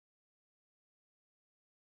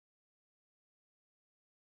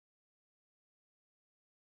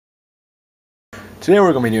Today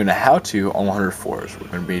we're going to be doing a how-to on 100 fours. We're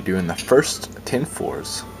going to be doing the first 10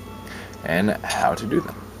 fours and how to do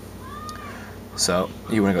them. So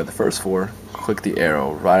you want to go to the first four, click the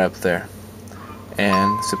arrow right up there,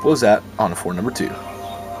 and simple as that on four number 2.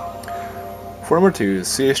 Four number 2,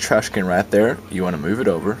 see this trash can right there, you want to move it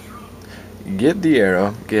over, get the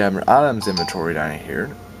arrow, get your items inventory down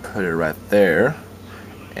here, put it right there,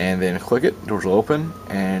 and then click it, doors will open,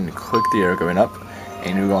 and click the arrow going up,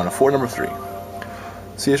 and you go on to four number 3.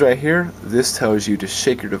 See this right here? This tells you to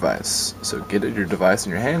shake your device. So get your device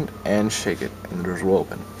in your hand and shake it, and the doors will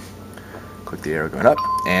open. Click the arrow going up,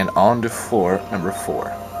 and on to floor number 4.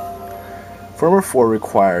 Floor number 4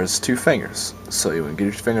 requires 2 fingers. So you want to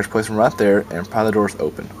get your fingers, place them right there, and pry the doors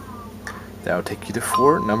open. That will take you to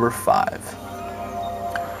floor number 5.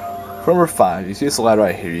 Floor number 5, you see this ladder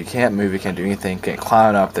right here. You can't move, you can't do anything, you can't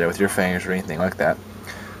climb up there with your fingers or anything like that.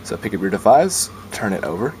 So pick up your device, turn it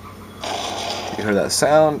over. You hear that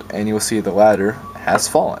sound, and you will see the ladder has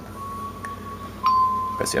fallen.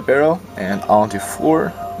 Press the up arrow, and on to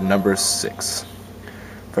floor number 6.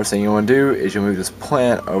 First thing you want to do is you move this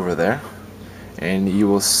plant over there, and you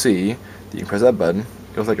will see that you can press that button.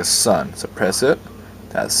 It looks like a sun, so press it.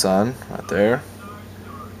 That sun right there,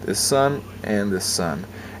 this sun, and this sun,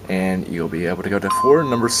 and you'll be able to go to floor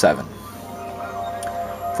number 7.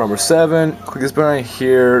 For number 7, click this button right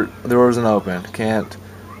here. The door isn't open. Can't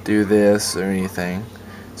do this or anything.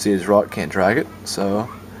 See this rock, can't drag it, so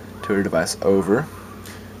turn your device over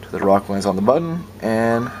to the rock lands on the button,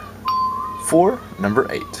 and floor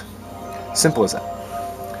number 8. Simple as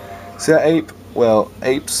that. See that ape? Well,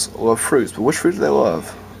 apes love fruits, but which fruit do they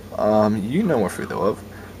love? You know what fruit they love.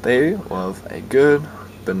 They love a good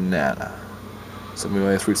banana. So move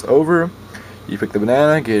these fruits over, you pick the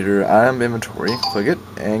banana, get your item inventory, click it,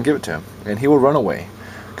 and give it to him, and he will run away.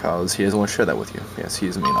 Because he doesn't want to share that with you. Yes, he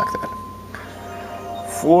is mean like that.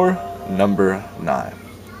 Floor number 9.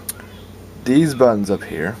 These buttons up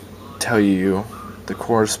here tell you the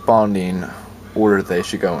corresponding order they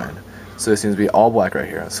should go in. So this needs to be all black right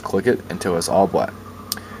here. Let's click it until it's all black.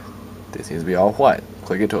 This needs to be all white.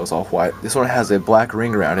 Click it until it's all white. This one has a black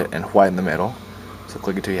ring around it and white in the middle. So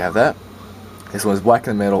click it until you have that. This one is black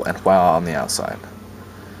in the middle and white on the outside.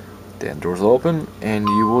 Then doors will open, and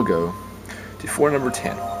you will go to floor number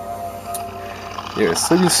 10. There's a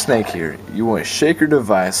sleeping snake here. You want to shake your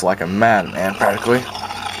device like a madman practically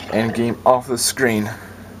and get him off the screen,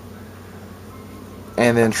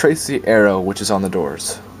 and then trace the arrow which is on the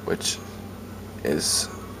doors, which is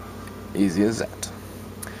easy as that.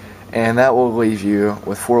 And that will leave you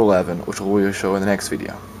with 411, which we will show in the next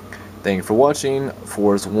video. Thank you for watching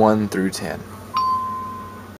floors 1 through 10.